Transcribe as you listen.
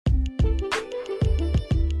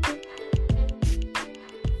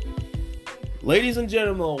Ladies and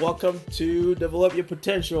gentlemen, welcome to Develop Your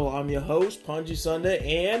Potential. I'm your host, Panji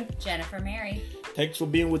Sunday, and Jennifer Mary. Thanks for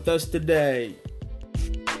being with us today.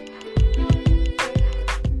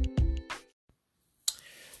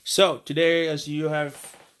 So, today, as you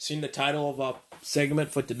have seen the title of our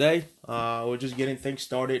segment for today, we're just getting things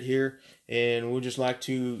started here, and we'd just like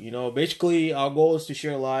to, basically our goal is to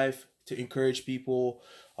share life, to encourage people,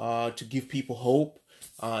 to give people hope.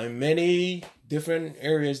 In many different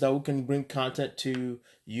areas that we can bring content to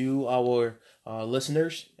you, our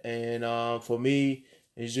listeners. And for me,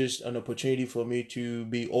 it's just an opportunity for me to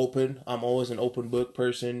be open. I'm always an open book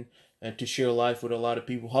person and to share life with a lot of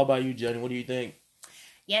people. How about you, Jenny? What do you think?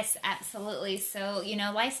 Yes, absolutely. So,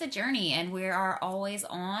 life's a journey and we are always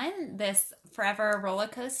on this forever roller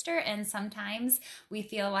coaster. And sometimes we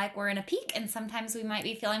feel like we're in a peak and sometimes we might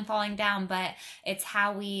be feeling falling down, but it's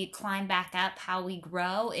how we climb back up, how we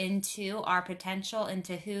grow into our potential,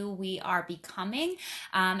 into who we are becoming,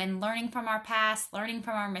 and learning from our past, learning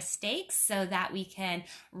from our mistakes so that we can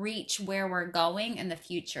reach where we're going in the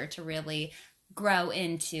future to really grow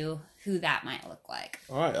into who that might look like.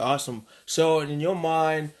 All right, awesome. So in your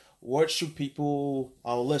mind, what should people,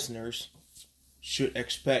 our listeners, should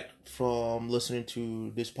expect from listening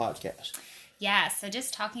to this podcast? Yeah, so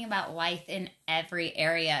just talking about life in every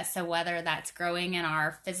area. So whether that's growing in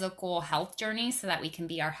our physical health journey so that we can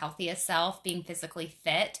be our healthiest self, being physically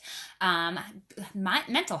fit,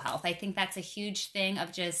 mental health. I think that's a huge thing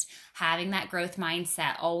of just having that growth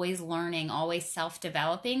mindset, always learning, always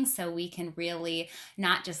self-developing so we can really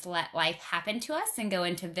not just let life happen to us and go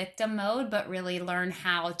into victim mode, but really learn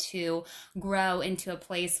how to grow into a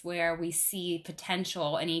place where we see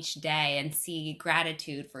potential in each day and see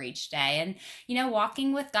gratitude for each day. And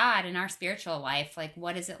walking with God in our spiritual life, like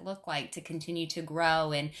what does it look like to continue to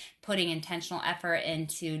grow and putting intentional effort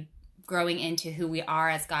into growing into who we are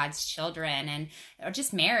as God's children, and or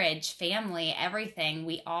just marriage, family, everything.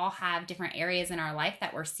 We all have different areas in our life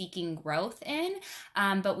that we're seeking growth in,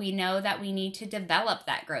 but we know that we need to develop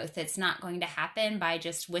that growth. It's not going to happen by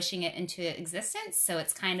just wishing it into existence. So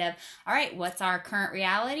it's kind of, all right, what's our current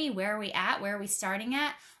reality? Where are we at? Where are we starting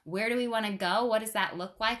at? Where do we want to go? What does that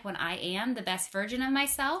look like when I am the best version of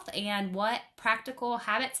myself? And what practical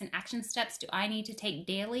habits and action steps do I need to take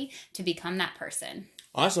daily to become that person?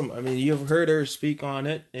 Awesome. I mean, you've heard her speak on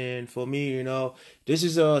it. And for me, this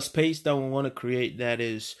is a space that we want to create that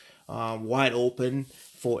is wide open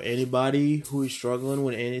for anybody who is struggling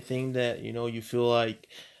with anything that, you feel like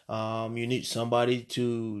you need somebody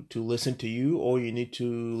to listen to you, or you need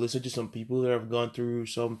to listen to some people that have gone through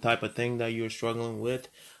some type of thing that you're struggling with.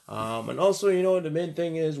 And also, the main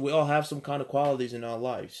thing is we all have some kind of qualities in our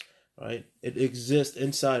lives, right? It exists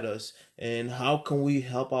inside us. And how can we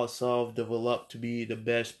help ourselves develop to be the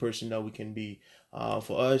best person that we can be?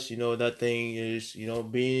 For us, that thing is,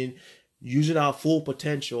 using our full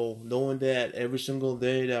potential, knowing that every single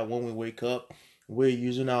day that when we wake up, we're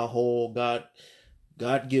using our whole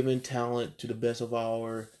God-given talent to the best of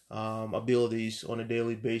our abilities on a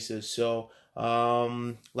daily basis. So,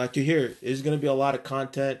 like to hear, it's going to be a lot of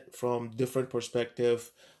content from different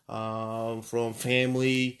perspective, from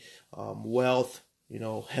family, wealth,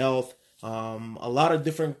 health, a lot of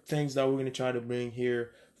different things that we're going to try to bring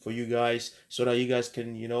here for you guys so that you guys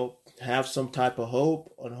can, have some type of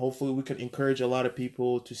hope, and hopefully we can encourage a lot of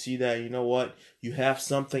people to see that, you have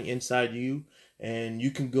something inside you and you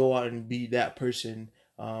can go out and be that person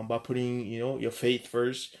by putting, your faith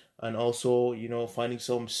first, and also, finding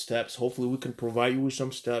some steps. Hopefully we can provide you with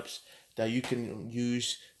some steps that you can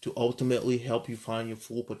use to ultimately help you find your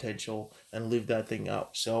full potential and live that thing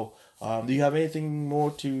out. So, do you have anything more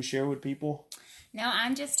to share with people? No,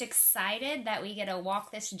 I'm just excited that we get to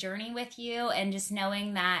walk this journey with you, and just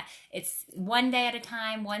knowing that it's one day at a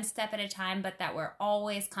time, one step at a time, but that we're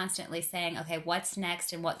always constantly saying, okay, what's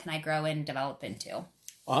next and what can I grow and develop into?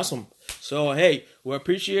 Awesome. So, hey, we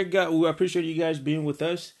appreciate you guys being with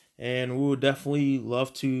us. And we would definitely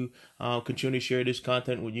love to continue to share this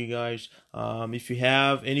content with you guys. If you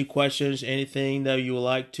have any questions, anything that you would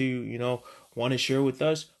like to, want to share with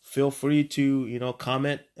us, feel free to,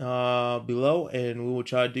 comment below, and we will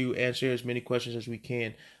try to answer as many questions as we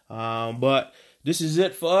can. But this is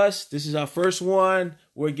it for us. This is our first one.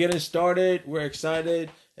 We're getting started. We're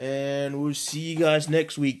excited, and we'll see you guys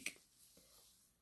next week.